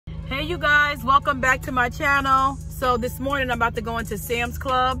Hey you guys, welcome back to my channel. So this morning I'm about to go into Sam's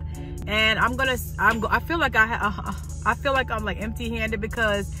Club, and I feel like I'm like empty-handed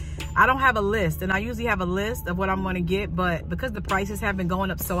because I don't have a list, and I usually have a list of what I'm going to get, but because the prices have been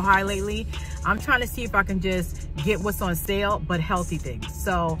going up so high lately, I'm trying to see if I can just get what's on sale but healthy things.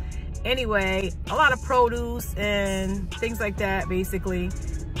 So anyway, a lot of produce and things like that basically,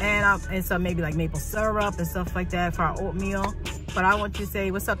 and some maybe like maple syrup and stuff like that for our oatmeal. But I want you to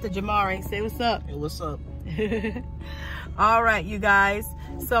say what's up to Jamari. Say what's up. Hey, what's up? All right, you guys.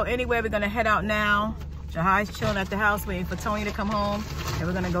 So anyway, we're gonna head out now. Jahai's chilling at the house waiting for Tony to come home, and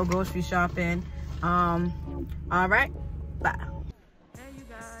we're gonna go grocery shopping. All right, bye. Hey you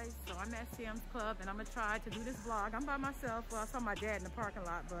guys, so I'm at Sam's Club, and I'm gonna try to do this vlog. I'm by myself. Well, I saw my dad in the parking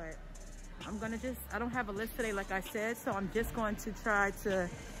lot, but I don't have a list today like I said, so I'm just going to try to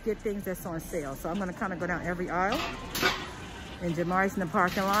get things that's on sale. So I'm gonna kind of go down every aisle. And Jamari's in the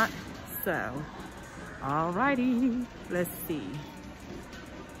parking lot. So, alrighty, let's see.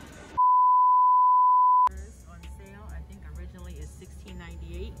 On sale, I think originally is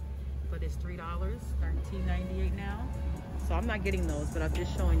 $16.98, but it's $3, $13.98 now. So I'm not getting those, but I'm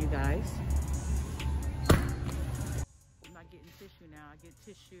just showing you guys. I'm not getting tissue now. I get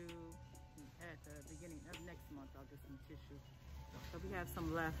tissue at the beginning of next month. I'll get some tissue. So we have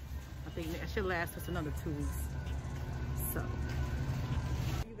some left. I think it should last us another 2 weeks. So,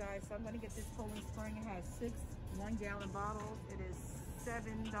 you guys, so I'm gonna get this Poland Spring. It has 6 1-gallon bottles. It is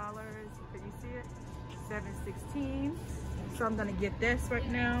 $7. Can you see it? $7.16. So I'm gonna get this right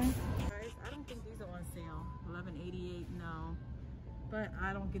now. Guys, I don't think these are on sale. $11.88, no. But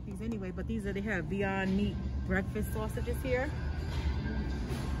I don't get these anyway. But they have Beyond Meat breakfast sausages here.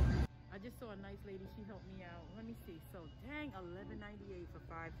 I just saw a nice lady. She helped me out. Let me see. So dang, $11.98 for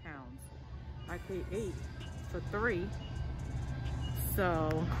 5 pounds. I paid $8 for 3.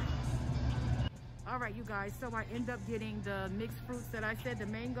 So, all right, you guys, so I end up getting the mixed fruits that I said, the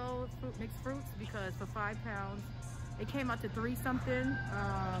mango fruit mixed fruits, because for 5 pounds, it came out to 3 something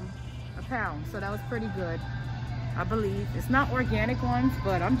a pound. So that was pretty good, I believe. It's not organic ones,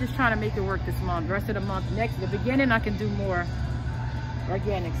 but I'm just trying to make it work this month. The rest of the month, the beginning, I can do more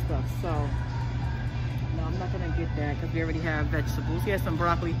organic stuff. So, no, I'm not gonna get that because we already have vegetables. Here's some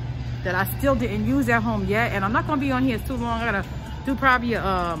broccoli that I still didn't use at home yet, and I'm not gonna be on here too long. I gotta do probably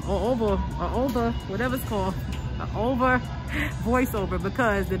over whatever it's called, over voiceover,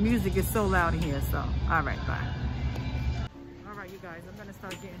 because the music is so loud in here. So, all right, bye. All right, you guys, I'm gonna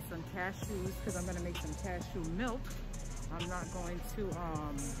start getting some cashews because I'm gonna make some cashew milk. I'm not going to,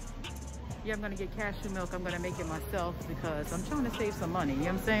 yeah, I'm gonna get cashew milk. I'm gonna make it myself because I'm trying to save some money, you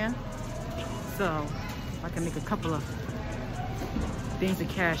know what I'm saying? So, I can make a couple of things of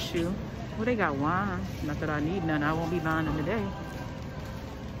cashew. Well, they got wine. Not that I need none. I won't be buying them today.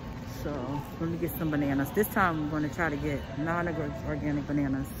 So let me get some bananas. This time I'm going to try to get non-organic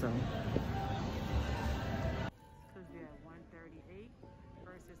bananas. So because they're $138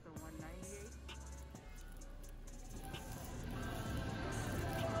 versus the $198.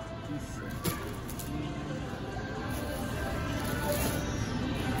 Let's see.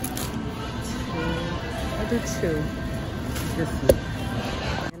 I do 2. This week.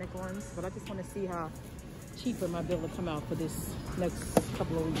 Ones, but I just want to see how cheaper my bill will come out for this next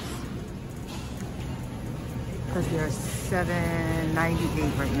couple of weeks, because they're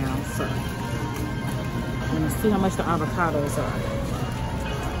 $7.98 right now. So I'm gonna see how much the avocados are.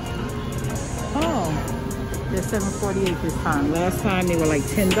 Oh, they're $7.48 this time. Last time they were like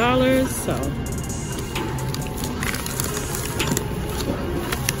 $10. So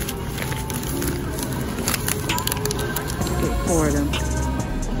let's get 4 of them.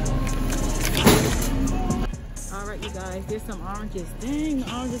 You guys, there's some oranges. Dang, the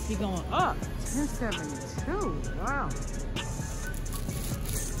oranges be going up. $10.72. Wow.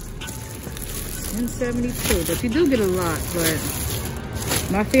 $10.72. But you do get a lot. But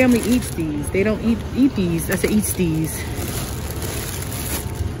my family eats these. They don't eat these. I said eats these.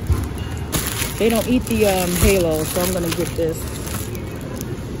 They don't eat the halo, so I'm gonna get this.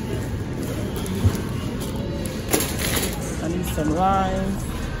 I need some limes.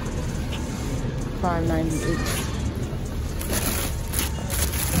 $5.98.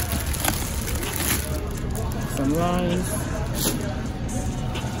 Some limes.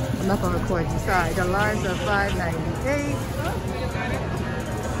 I'm not gonna record you. Sorry, the limes are $5.98.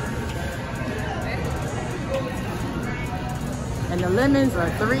 And the lemons are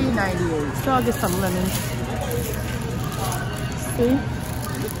 $3.98. So I'll get some lemons. See?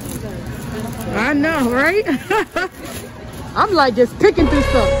 I know, right? I'm like just picking through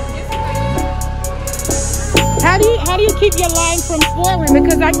stuff. How do you keep your line from spoiling?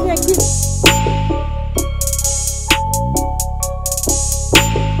 Because I can't keep.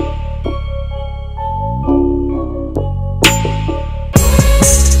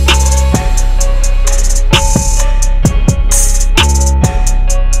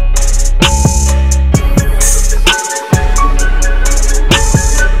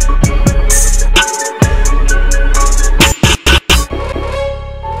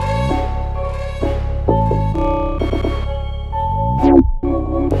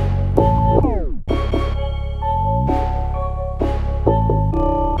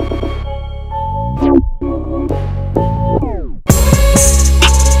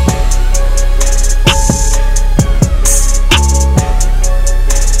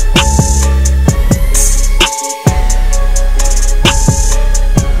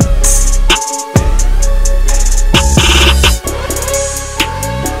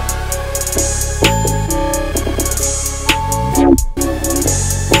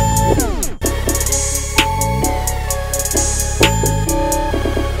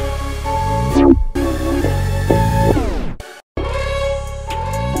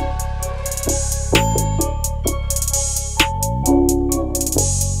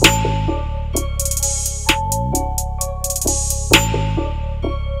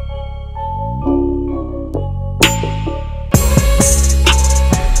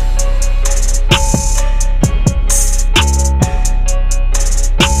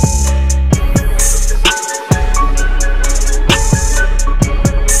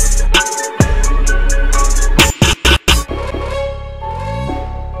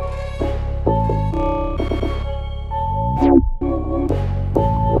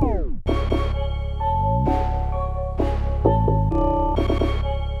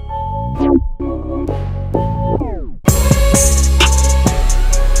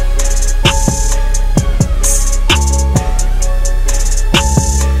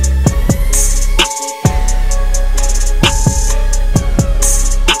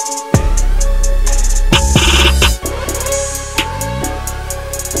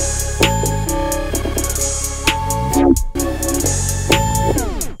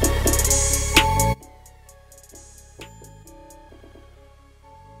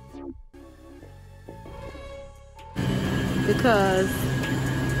 Because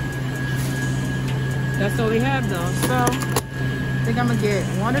that's all we have though. So I think I'm gonna get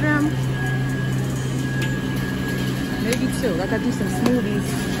one of them, maybe two. I gotta do some smoothies.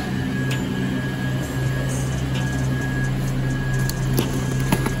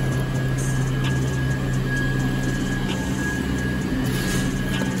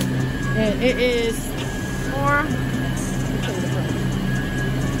 And it is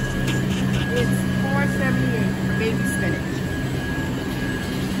it's $4.78 for baby spinach.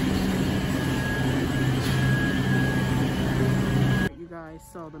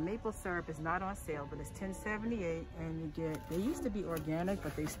 So the maple syrup is not on sale, but it's $10.78, and you get, they used to be organic,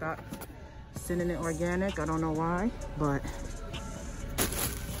 but they stopped sending it organic. I don't know why, but,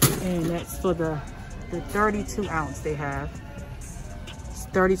 and that's for the 32 ounce they have. It's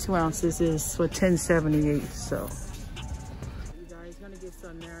 32 ounces is for $10.78. So you guys gonna get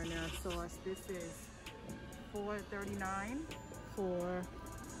some marinara sauce. This is $4.39 for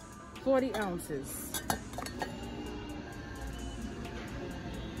 40 ounces.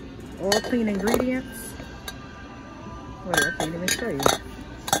 All clean ingredients. Wait, I can't even show you.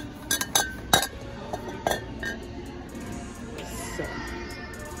 So.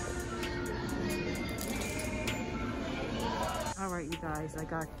 All right, you guys, I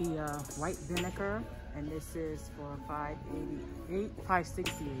got the white vinegar, and this is for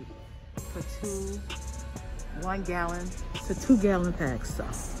 $5.68 for 1 gallon. It's a 2-gallon pack, so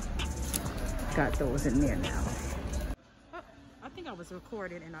got those in there now. I was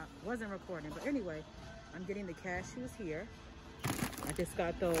recording and I wasn't recording, but anyway, I'm getting the cashews here. I just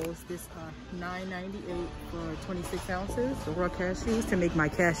got those. This $9.98 for 26 ounces, the raw cashews to make my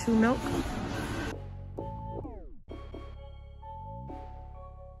cashew milk.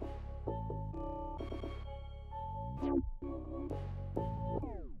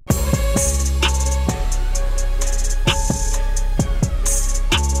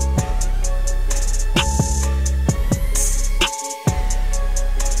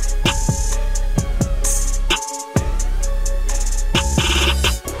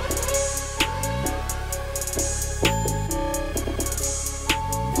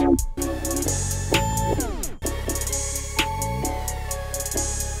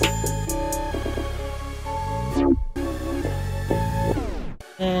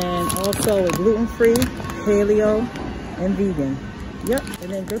 And also a gluten-free, paleo, and vegan. Yep,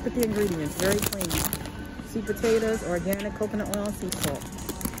 and then look at the ingredients, very clean. sweet potatoes, organic coconut oil, and sea salt.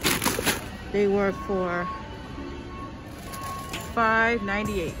 They were for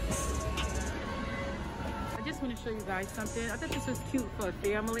 $5.98. I just want to show you guys something. I thought this was cute for a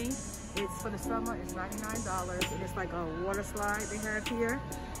family. It's for the summer. It's $99, and it's like a water slide they have here.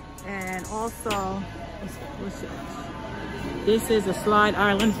 And also, this is a Slide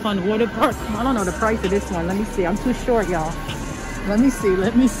Island Fun Water Park. I don't know the price of this one. Let me see. I'm too short, y'all. Let me see.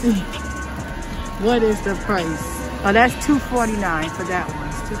 What is the price? Oh, that's $249 for that one.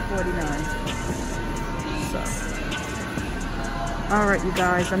 It's $249. So, all right, you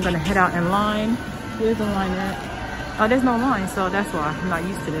guys. I'm gonna head out in line. Where's the line at? Oh, there's no line, so that's why I'm not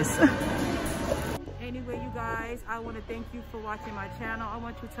used to this. Anyway, you guys, I want to thank you for watching my channel. I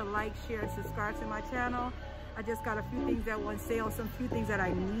want you to like, share, and subscribe to my channel. I just got a few things that were on sale, some few things that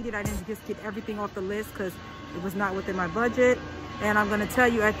I needed. I didn't just get everything off the list because it was not within my budget. And I'm going to tell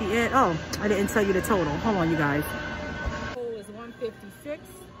you at the end. Oh, I didn't tell you the total. Hold on, you guys. Total is $156. Let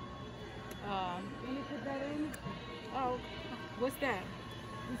me put that in. Oh, what's that?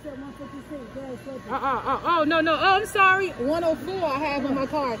 You said 156. Oh, no. Oh, I'm sorry. 104 I have on my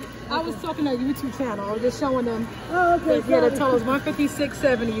card. I was talking on YouTube channel. I was just showing them. Oh, okay. Yeah, the total is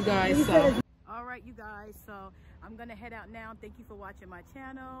 $156.70, you guys. So. All right, you guys. So I'm going to head out now. Thank you for watching my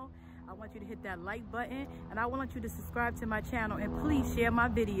channel. I want you to hit that like button. And I want you to subscribe to my channel. And please share my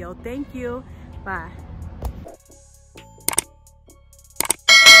video. Thank you. Bye.